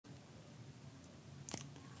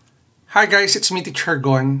Hi guys, it's me Teacher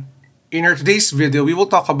Gon. In our today's video, we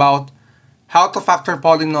will talk about how to factor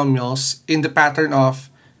polynomials in the pattern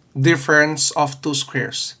of difference of two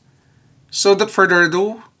squares. So without further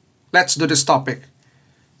ado, let's do this topic.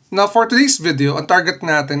 Now for today's video, ang target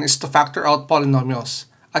natin is to factor out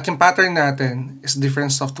polynomials. At yung pattern natin is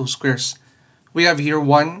difference of two squares. We have here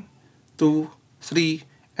 1, 2, 3,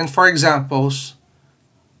 and 4 examples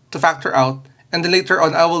to factor out. And then later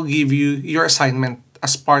on, I will give you your assignment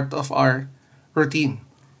as part of our routine.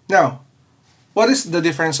 Now, what is the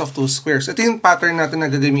difference of two squares? Ito yung pattern natin na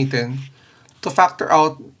gagamitin to factor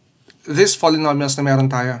out these polynomials na meron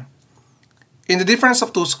tayo. In the difference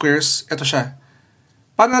of two squares, ito siya.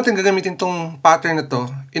 Paano natin gagamitin tong pattern na to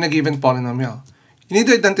in a given polynomial? You need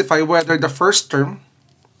to identify whether the first term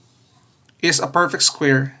is a perfect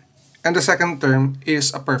square and the second term is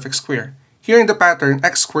a perfect square. Here in the pattern,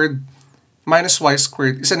 x squared minus y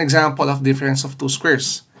squared is an example of difference of two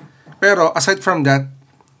squares. Pero aside from that,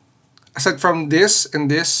 aside from this and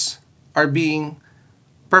this are being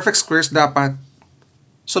perfect squares, dapat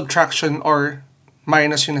subtraction or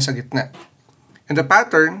minus yung nasa gitna. And the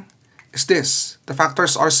pattern is this. The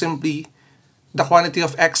factors are simply the quantity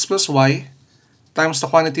of x plus y times the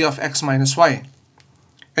quantity of x minus y.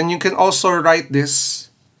 And you can also write this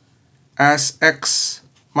as x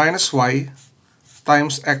minus y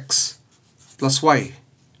times x plus y.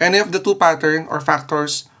 Any of the two pattern or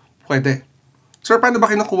factors, pwede. So, paano ba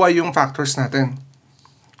kinukuha yung factors natin?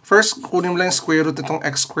 First, kunin mo lang yung square root itong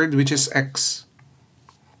x squared, which is x.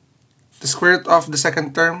 The square root of the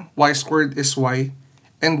second term, y squared is y.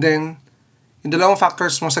 And then, yung dalawang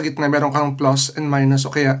factors mo sa gitna, meron kang plus and minus,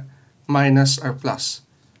 o kaya minus or plus.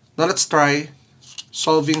 Now, let's try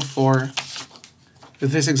solving for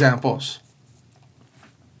these examples.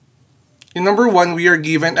 In number 1, we are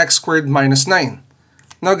given x squared minus 9.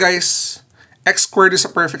 Now guys, x squared is a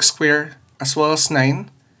perfect square as well as 9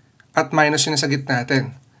 at minus yun sa gitna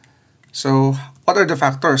natin. So, what are the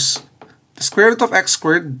factors? The square root of x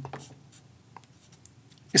squared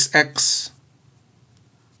is x.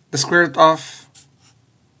 The square root of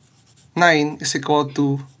 9 is equal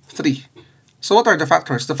to 3. So, what are the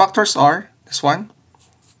factors? The factors are this one,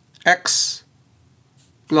 x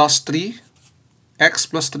plus 3, x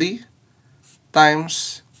plus 3,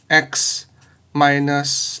 times x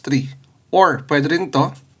minus 3. Or, pwede rin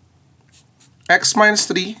to, x minus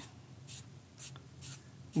 3,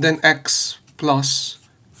 then x plus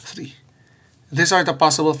 3. These are the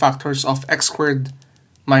possible factors of x squared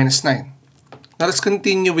minus 9. Now, let's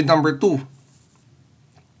continue with number 2.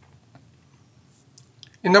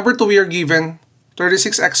 In number 2, we are given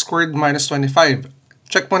 36x squared minus 25.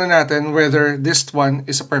 Check muna natin whether this one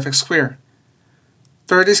is a perfect square.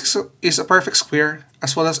 36 is a perfect square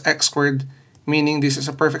as well as x squared, meaning this is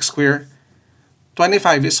a perfect square.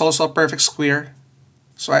 25 is also a perfect square.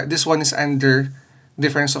 So this one is under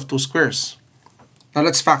difference of two squares. Now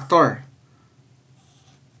let's factor.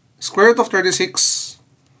 Square root of 36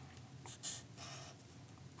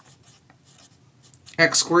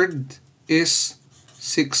 x squared is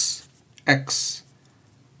 6x.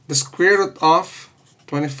 The square root of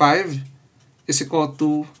 25 is equal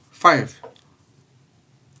to 5.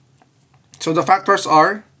 So the factors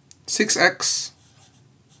are 6x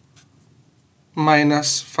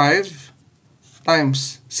minus 5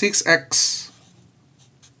 times 6x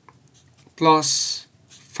plus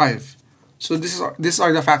 5. So these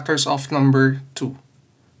are the factors of number 2.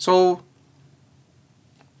 So,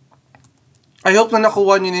 I hope na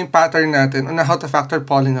nakuha nyo na yung pattern natin on how to factor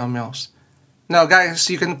polynomials. Now guys,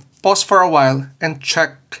 you can pause for a while and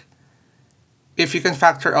check if you can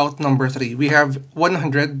factor out number 3. We have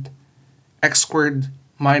 100 x squared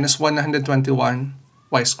minus 121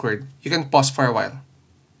 y squared. You can pause for a while.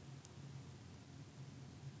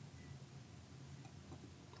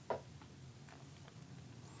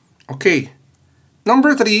 Okay.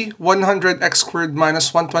 Number 3, 100x squared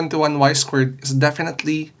minus 121 y squared is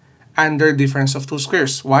definitely under difference of two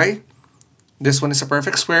squares. Why? This one is a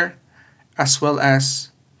perfect square as well as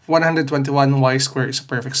 121 y squared is a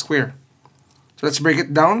perfect square. So let's break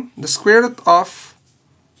it down. The square root of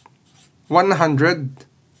 100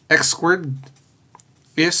 x squared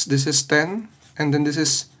is, this is 10, and then this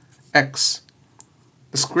is x.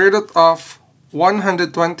 The square root of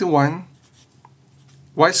 121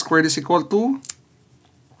 y squared is equal to,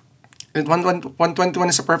 and 121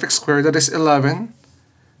 is a perfect square, that is 11.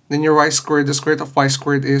 Then your y squared, the square root of y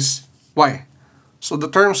squared is y. So the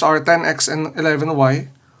terms are 10x and 11y,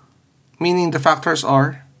 meaning the factors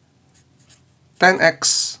are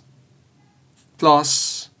 10x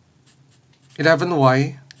plus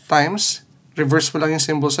 11y times, reverse mo lang yung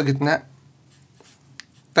symbol sa gitna,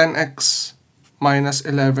 10x minus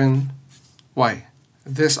 11y.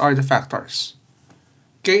 These are the factors.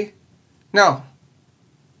 Okay? Now,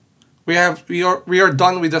 we are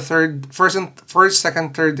done with the first,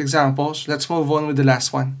 second, third examples. Let's move on with the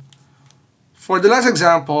last one. For the last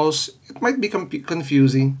examples, it might be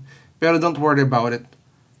confusing, pero don't worry about it.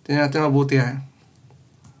 Tingnan natin mabuti ha.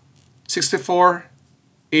 64,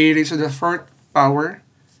 a raised to the 4th power,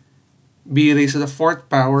 b raised to the 4th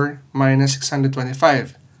power, minus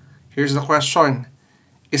 625. Here's the question.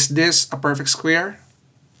 Is this a perfect square?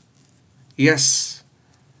 Yes.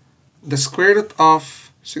 The square root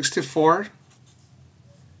of 64,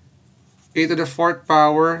 a to the 4th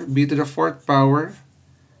power, b to the 4th power,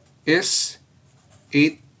 is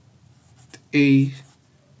 8ab.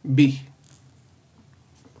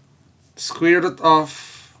 Square root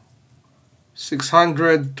of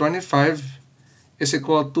 625 is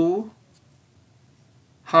equal to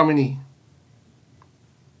how many?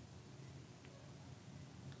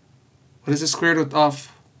 What is the square root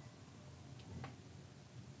of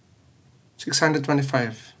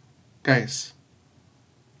 625, guys?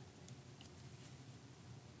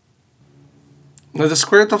 Now the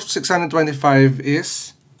square root of 625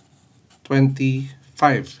 is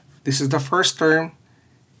 25. This is the first term.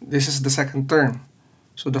 This is the second term.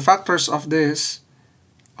 So the factors of this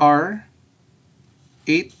are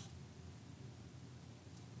 8.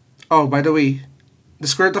 Oh, by the way, the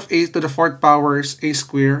square root of a to the 4th power is a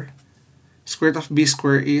square. Square root of b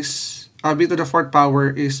square is b to the 4th power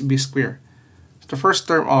is b square. So the first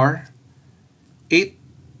term are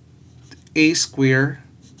 8a square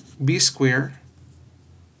b square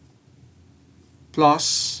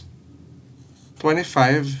plus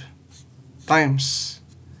 25 times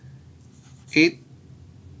 8a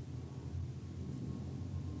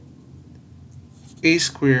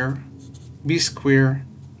square b square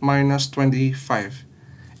minus 25.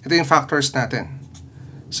 Ito yung factors natin.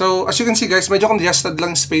 So, as you can see guys, medyo congested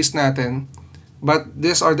lang space natin. But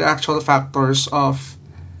these are the actual factors of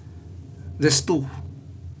this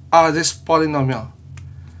polynomial.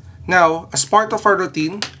 Now, as part of our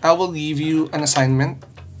routine, I will give you an assignment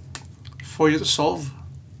for you to solve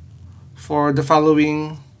for the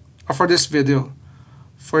following, or for this video.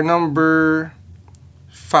 For number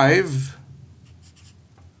 5,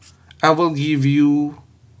 I will give you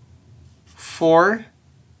 4b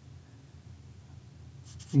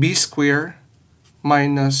square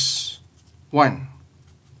minus 1.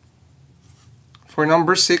 For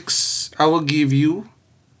number 6, I will give you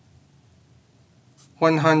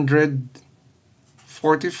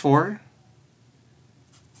 144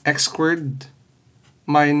 x squared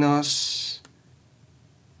minus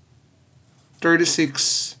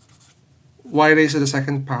 36 y raised to the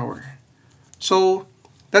 2nd power. So,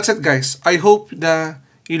 that's it guys. I hope that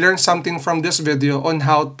you learned something from this video on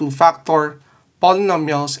how to factor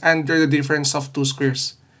polynomials under the difference of two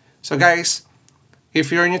squares. So guys,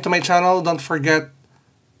 if you're new to my channel, don't forget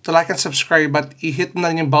to like and subscribe at i-hit na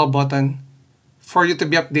yung bell button for you to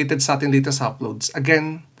be updated sa ating latest uploads.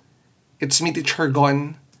 Again, it's me, Teacher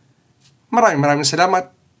Gon. Maraming salamat.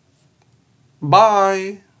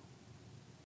 Bye!